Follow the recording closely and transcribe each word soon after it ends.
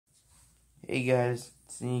Hey guys,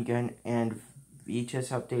 it's me again, and VHS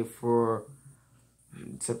update for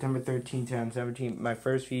September 13th, 2017. My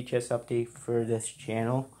first VHS update for this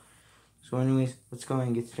channel. So anyways, let's go ahead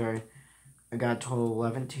and get started. I got a total of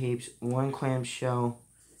 11 tapes, 1 clamshell,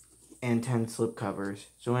 and 10 slipcovers.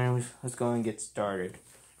 So anyways, let's go ahead and get started.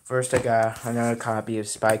 First, I got another copy of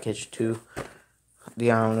Spy Kids 2, The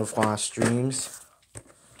Island of Lost Dreams.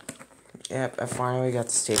 Yep, I finally got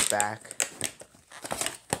the tape back.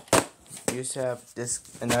 I used to have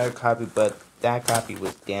another copy, but that copy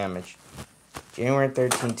was damaged. January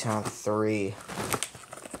 13th, 2003.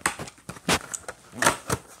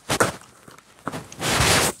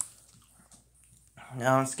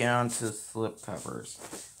 Now let's get on to the slipcovers.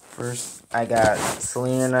 First, I got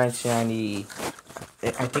Selena 1990.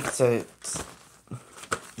 I think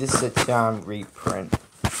this is a town reprint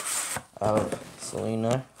of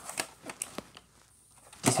Selena.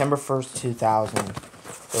 December 1st, 2000.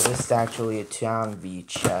 So this is actually a town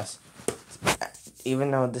VHS.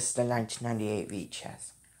 Even though this is the 1998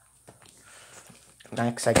 VHS.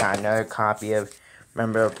 Next, I got another copy of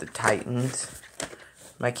Member of the Titans.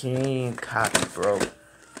 My Canadian copy broke,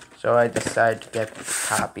 so I decided to get this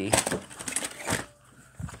copy. It's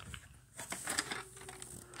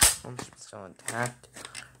still intact,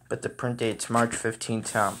 but the print date's March 15,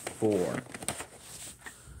 2004.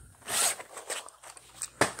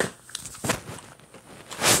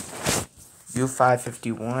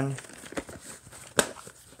 U551.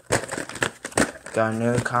 Got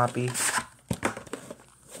another copy.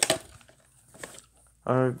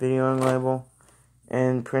 Our video label.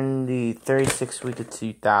 And printed the 36th week of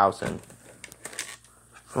 2000.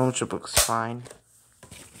 Ownership looks fine.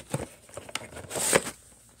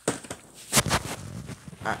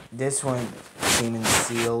 This one came in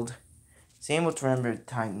sealed. Same with Remember the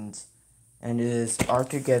Titans. And it is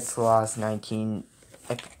Arthur Gets Lost 19.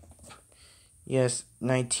 Yes,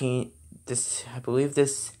 19. This, I believe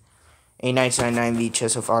this a 1999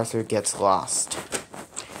 VHS of Arthur Gets Lost.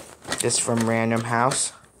 This from Random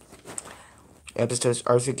House. Episodes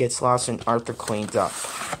Arthur Gets Lost and Arthur Cleans Up.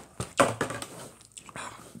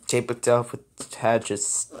 Tape itself attached a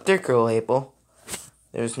sticker label.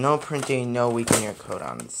 There's no printing, no weakening code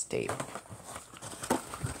on this tape.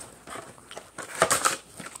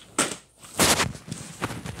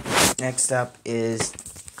 Next up is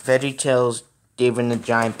VeggieTales David and the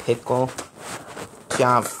Giant Pickle.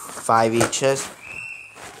 Got 5 VHS.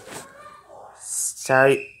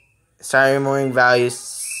 Saturday morning values.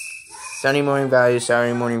 Sunday morning values,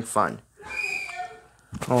 Saturday morning fun.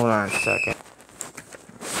 Hold on a second.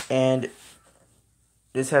 And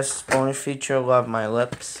this has a bonus feature, Love My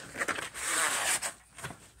Lips.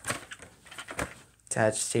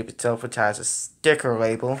 Attached tape itself, which has a sticker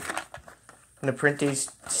label. And the print is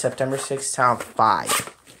September 6th, 2005.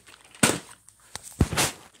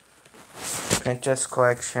 Princess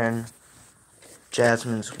Collection,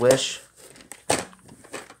 Jasmine's Wish.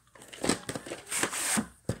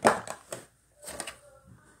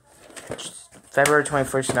 February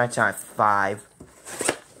 21st, 1995.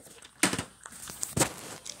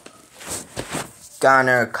 Got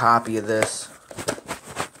another copy of this.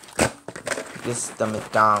 This is the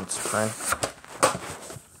McDonald's print.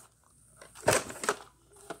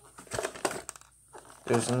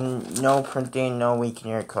 There's no printing, no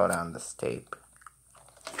weakening code on this tape.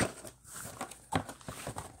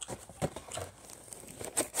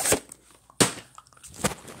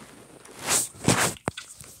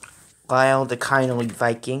 Lyle the Kindly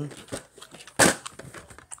Viking.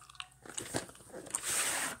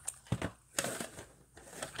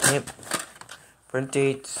 Yep. Print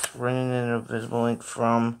dates running in a visible link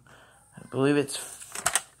from, I believe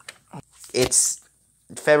it's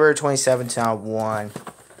February 27th, 2001.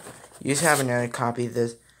 Used to have another copy of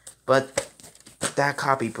this, but that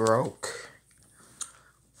copy broke.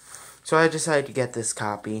 So I decided to get this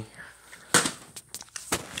copy.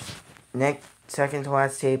 Second to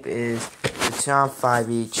last tape is the 2005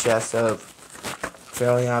 VHS of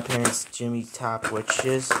Fairly Odd Parents, Jimmy's Top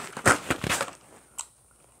Witches.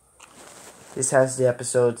 This has the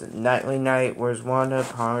episodes Nightly Night, Where's Wanda,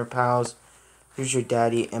 Palmer Pals, Who's Your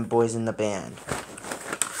Daddy, and Boys in the Band.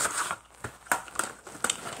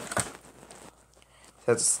 It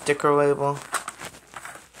has a sticker label.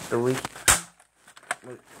 The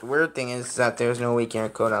weird thing is that there's no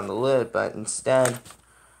weekend code on the lid, but instead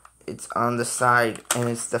it's on the side, and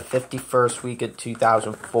it's the 51st week of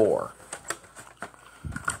 2004.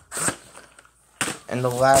 And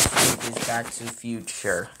the last week is Back to the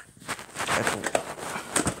Future. I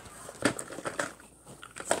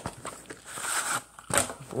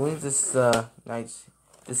believe this is the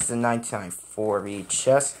 1994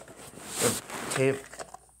 VHS. The tip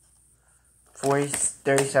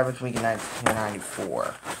 37th week of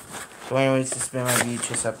 1994. So anyways, this has been my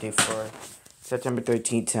VHS update for September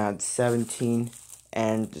 13th, 2017.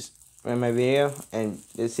 And just in my video. And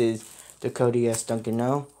this is Dakota S. Duncan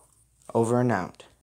No. Over and out.